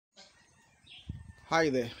Hi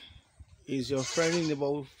there, is your friendly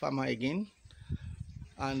neighborhood farmer again,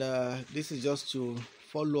 and this is just to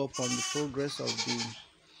follow up on the progress of the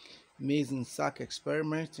maize in sack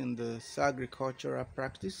experiment in the Sacgricultural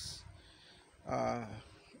practice. Uh,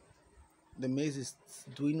 the maize is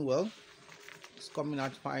doing well, it's coming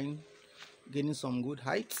out fine, gaining some good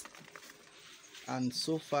height, and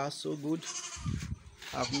so far so good.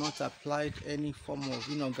 I've not applied any form of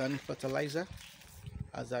inorganic fertilizer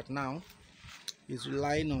as at now. It's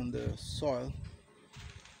relying on the soil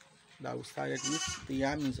that we started with. The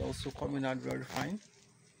yam is also coming out very fine.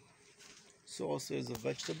 So also is the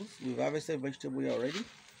vegetables. We've harvested vegetable here already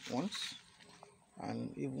once,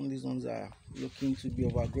 and even these ones are looking to be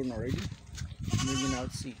overgrown already, bringing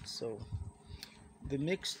out seeds. So the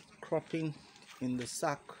mixed cropping in the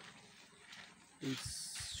sack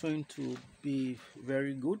is showing to be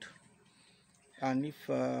very good, and if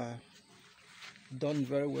done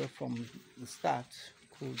very well from the start,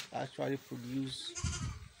 could actually produce,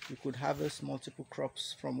 you could harvest multiple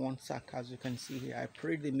crops from one sack. As you can see here, I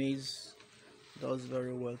pray the maize does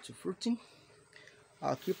very well to fruiting.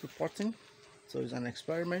 I'll keep reporting. So it's an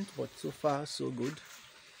experiment, but so far so good.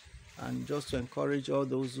 And just to encourage all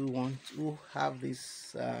those who have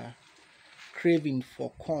this craving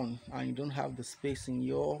for corn and you don't have the space in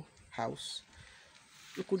your house,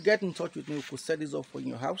 you could get in touch with me. We could set this up for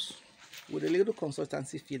your house with a little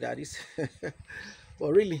consultancy fee, that is.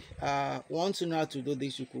 But really, once you know how to do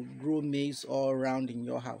this, you could grow maize all around in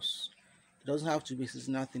your house. It doesn't have to be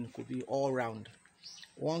seasonal thing, it could be all round.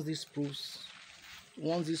 Once this comes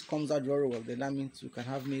out very well, then that means you can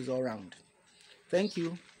have maize all round. Thank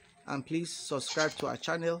you, and please subscribe to our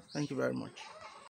channel. Thank you very much.